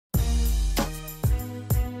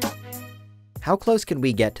How close can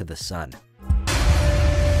we get to the sun?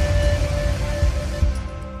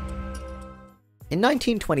 In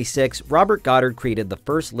 1926, Robert Goddard created the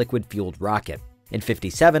first liquid-fueled rocket. In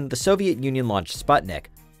 1957, the Soviet Union launched Sputnik.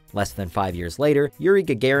 Less than 5 years later, Yuri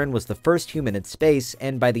Gagarin was the first human in space,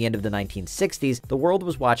 and by the end of the 1960s, the world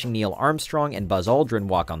was watching Neil Armstrong and Buzz Aldrin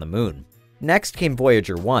walk on the moon. Next came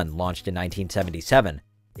Voyager 1, launched in 1977.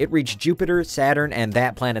 It reached Jupiter, Saturn, and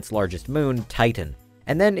that planet's largest moon, Titan.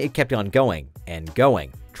 And then it kept on going, and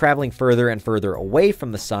going, traveling further and further away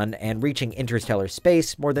from the sun and reaching interstellar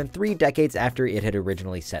space more than 3 decades after it had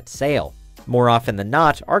originally set sail. More often than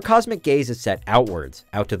not, our cosmic gaze is set outwards,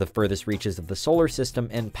 out to the furthest reaches of the solar system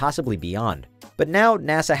and possibly beyond. But now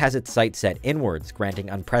NASA has its sights set inwards, granting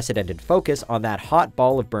unprecedented focus on that hot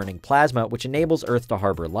ball of burning plasma which enables Earth to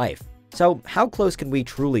harbor life. So how close can we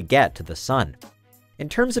truly get to the sun? In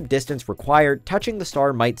terms of distance required, touching the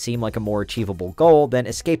star might seem like a more achievable goal than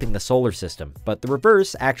escaping the solar system, but the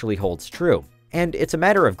reverse actually holds true. And it's a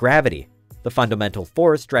matter of gravity. The fundamental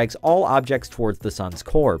force drags all objects towards the sun's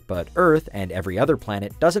core, but Earth, and every other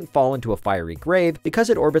planet, doesn't fall into a fiery grave because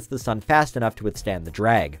it orbits the sun fast enough to withstand the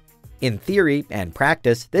drag. In theory and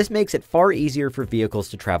practice, this makes it far easier for vehicles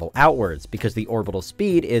to travel outwards because the orbital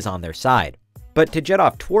speed is on their side. But to jet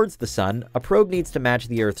off towards the sun, a probe needs to match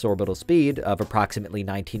the Earth's orbital speed of approximately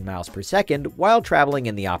 19 miles per second while traveling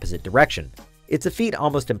in the opposite direction. It's a feat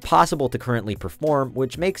almost impossible to currently perform,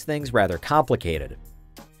 which makes things rather complicated.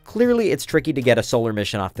 Clearly, it's tricky to get a solar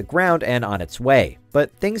mission off the ground and on its way,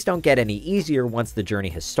 but things don't get any easier once the journey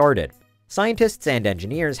has started. Scientists and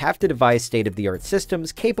engineers have to devise state-of-the-art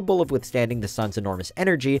systems capable of withstanding the sun's enormous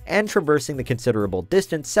energy and traversing the considerable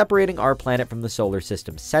distance separating our planet from the solar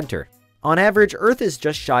system's center. On average, Earth is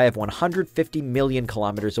just shy of 150 million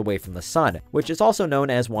kilometers away from the sun, which is also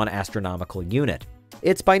known as 1 astronomical unit.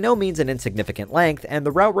 It's by no means an insignificant length, and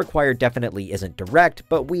the route required definitely isn't direct,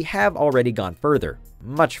 but we have already gone further.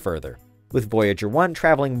 Much further, with Voyager 1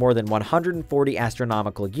 traveling more than 140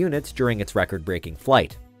 astronomical units during its record-breaking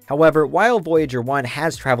flight. However, while Voyager 1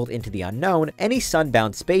 has traveled into the unknown, any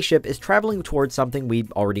sun-bound spaceship is traveling towards something we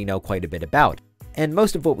already know quite a bit about, and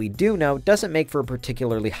most of what we do know doesn't make for a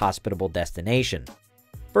particularly hospitable destination.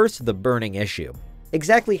 First, the burning issue.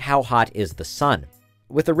 Exactly how hot is the sun?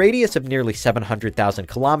 With a radius of nearly 700,000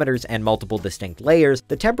 kilometers and multiple distinct layers,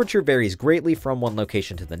 the temperature varies greatly from one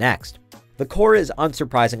location to the next. The core is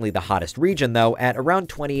unsurprisingly the hottest region, though, at around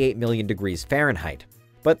 28 million degrees Fahrenheit.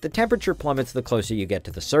 But the temperature plummets the closer you get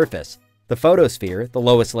to the surface. The photosphere, the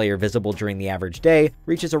lowest layer visible during the average day,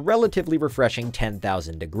 reaches a relatively refreshing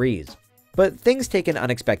 10,000 degrees. But things take an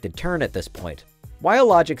unexpected turn at this point. While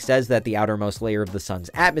logic says that the outermost layer of the sun's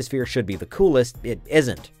atmosphere should be the coolest, it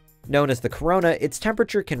isn't. Known as the corona, its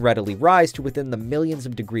temperature can readily rise to within the millions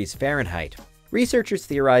of degrees Fahrenheit. Researchers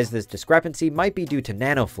theorize this discrepancy might be due to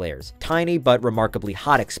nanoflares, tiny but remarkably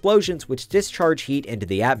hot explosions which discharge heat into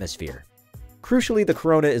the atmosphere. Crucially, the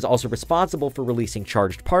corona is also responsible for releasing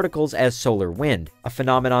charged particles as solar wind, a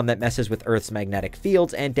phenomenon that messes with Earth's magnetic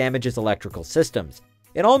fields and damages electrical systems.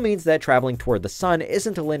 It all means that traveling toward the sun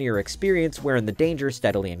isn't a linear experience wherein the danger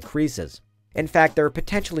steadily increases. In fact, there are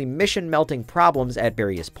potentially mission-melting problems at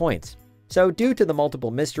various points. So due to the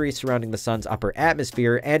multiple mysteries surrounding the sun's upper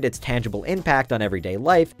atmosphere and its tangible impact on everyday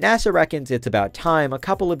life, NASA reckons it's about time a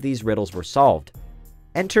couple of these riddles were solved.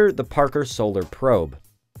 Enter the Parker Solar Probe.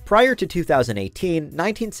 Prior to 2018,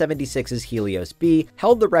 1976's Helios B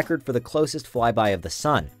held the record for the closest flyby of the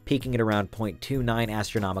sun, peaking at around 0.29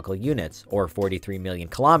 astronomical units, or 43 million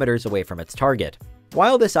kilometers away from its target.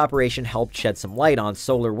 While this operation helped shed some light on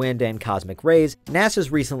solar wind and cosmic rays,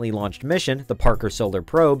 NASA's recently launched mission, the Parker Solar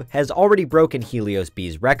Probe, has already broken Helios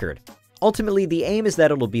B's record. Ultimately, the aim is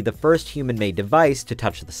that it'll be the first human-made device to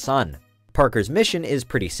touch the sun. Parker's mission is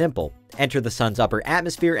pretty simple: enter the sun's upper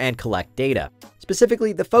atmosphere and collect data.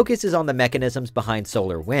 Specifically, the focus is on the mechanisms behind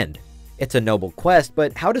solar wind. It's a noble quest,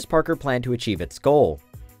 but how does Parker plan to achieve its goal?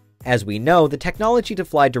 As we know, the technology to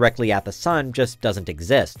fly directly at the sun just doesn't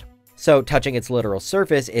exist. So touching its literal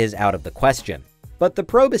surface is out of the question. But the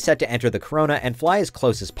probe is set to enter the corona and fly as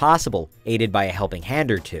close as possible, aided by a helping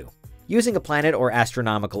hand or two. Using a planet or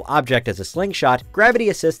astronomical object as a slingshot, gravity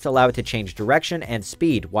assists allow it to change direction and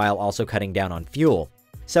speed while also cutting down on fuel.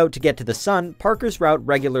 So to get to the sun, Parker's route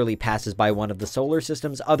regularly passes by one of the solar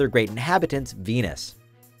system's other great inhabitants, Venus.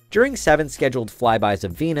 During 7 scheduled flybys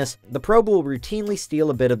of Venus, the probe will routinely steal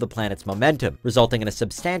a bit of the planet's momentum, resulting in a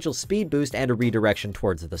substantial speed boost and a redirection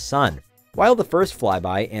towards the sun. While the first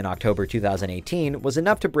flyby, in October 2018, was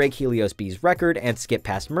enough to break Helios B's record and skip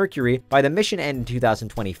past Mercury, by the mission end in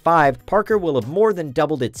 2025, Parker will have more than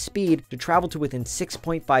doubled its speed to travel to within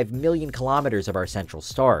 6.5 million kilometers of our central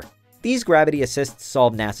star. These gravity assists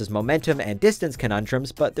solve NASA's momentum and distance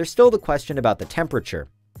conundrums, but there's still the question about the temperature.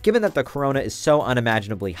 Given that the corona is so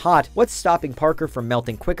unimaginably hot, what's stopping Parker from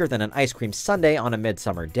melting quicker than an ice cream sundae on a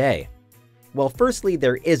midsummer day? Well, firstly,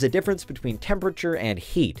 there is a difference between temperature and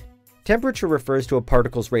heat. Temperature refers to a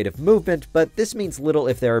particle's rate of movement, but this means little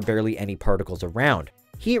if there are barely any particles around.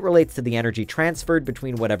 Heat relates to the energy transferred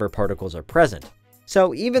between whatever particles are present.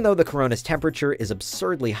 So even though the corona's temperature is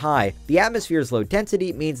absurdly high, the atmosphere's low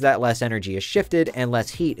density means that less energy is shifted and less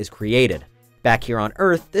heat is created. Back here on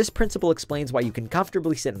Earth, this principle explains why you can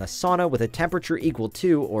comfortably sit in a sauna with a temperature equal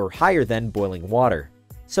to or higher than boiling water.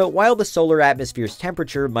 So while the solar atmosphere's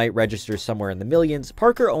temperature might register somewhere in the millions,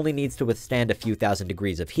 Parker only needs to withstand a few thousand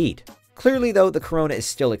degrees of heat. Clearly though, the corona is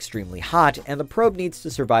still extremely hot, and the probe needs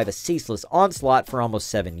to survive a ceaseless onslaught for almost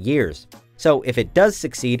 7 years. So if it does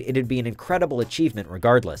succeed, it'd be an incredible achievement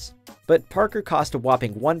regardless. But Parker cost a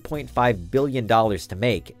whopping $1.5 billion to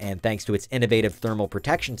make, and thanks to its innovative thermal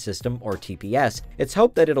protection system, or TPS, it's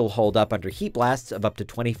hoped that it'll hold up under heat blasts of up to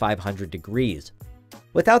 2,500 degrees.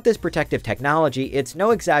 Without this protective technology, it's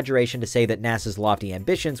no exaggeration to say that NASA's lofty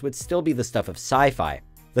ambitions would still be the stuff of sci-fi.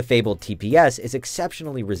 The fabled TPS is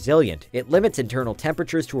exceptionally resilient. It limits internal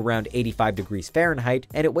temperatures to around 85 degrees Fahrenheit,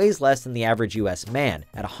 and it weighs less than the average US man,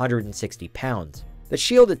 at 160 pounds. The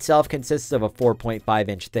shield itself consists of a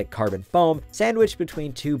 4.5-inch thick carbon foam sandwiched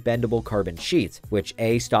between two bendable carbon sheets, which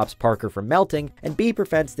A stops Parker from melting, and B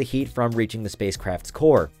prevents the heat from reaching the spacecraft's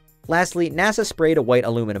core. Lastly, NASA sprayed a white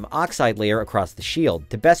aluminum oxide layer across the shield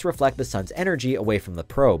to best reflect the sun's energy away from the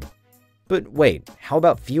probe. But wait, how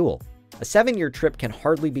about fuel? A 7-year trip can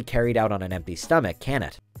hardly be carried out on an empty stomach, can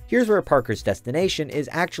it? Here's where Parker's destination is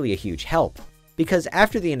actually a huge help. Because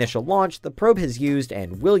after the initial launch, the probe has used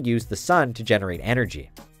and will use the sun to generate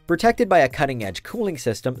energy. Protected by a cutting-edge cooling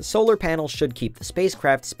system, solar panels should keep the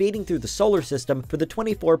spacecraft speeding through the solar system for the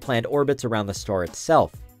 24 planned orbits around the star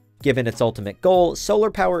itself. Given its ultimate goal,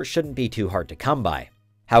 solar power shouldn't be too hard to come by.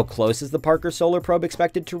 How close is the Parker solar probe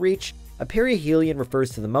expected to reach? A perihelion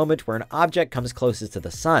refers to the moment where an object comes closest to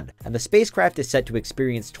the sun, and the spacecraft is set to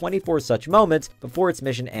experience 24 such moments before its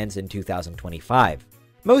mission ends in 2025.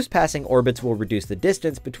 Most passing orbits will reduce the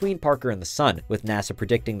distance between Parker and the sun, with NASA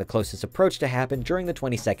predicting the closest approach to happen during the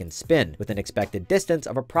 20-second spin, with an expected distance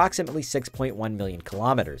of approximately 6.1 million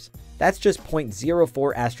kilometers. That's just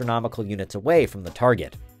 0.04 astronomical units away from the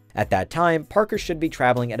target. At that time, Parker should be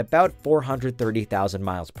traveling at about 430,000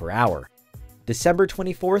 miles per hour. December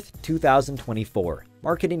 24th, 2024.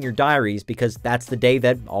 Mark it in your diaries because that's the day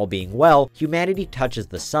that, all being well, humanity touches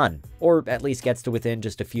the sun, or at least gets to within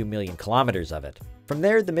just a few million kilometers of it. From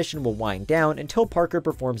there, the mission will wind down until Parker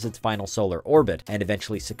performs its final solar orbit and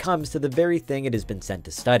eventually succumbs to the very thing it has been sent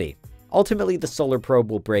to study. Ultimately, the solar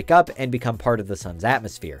probe will break up and become part of the sun's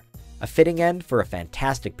atmosphere. A fitting end for a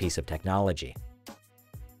fantastic piece of technology.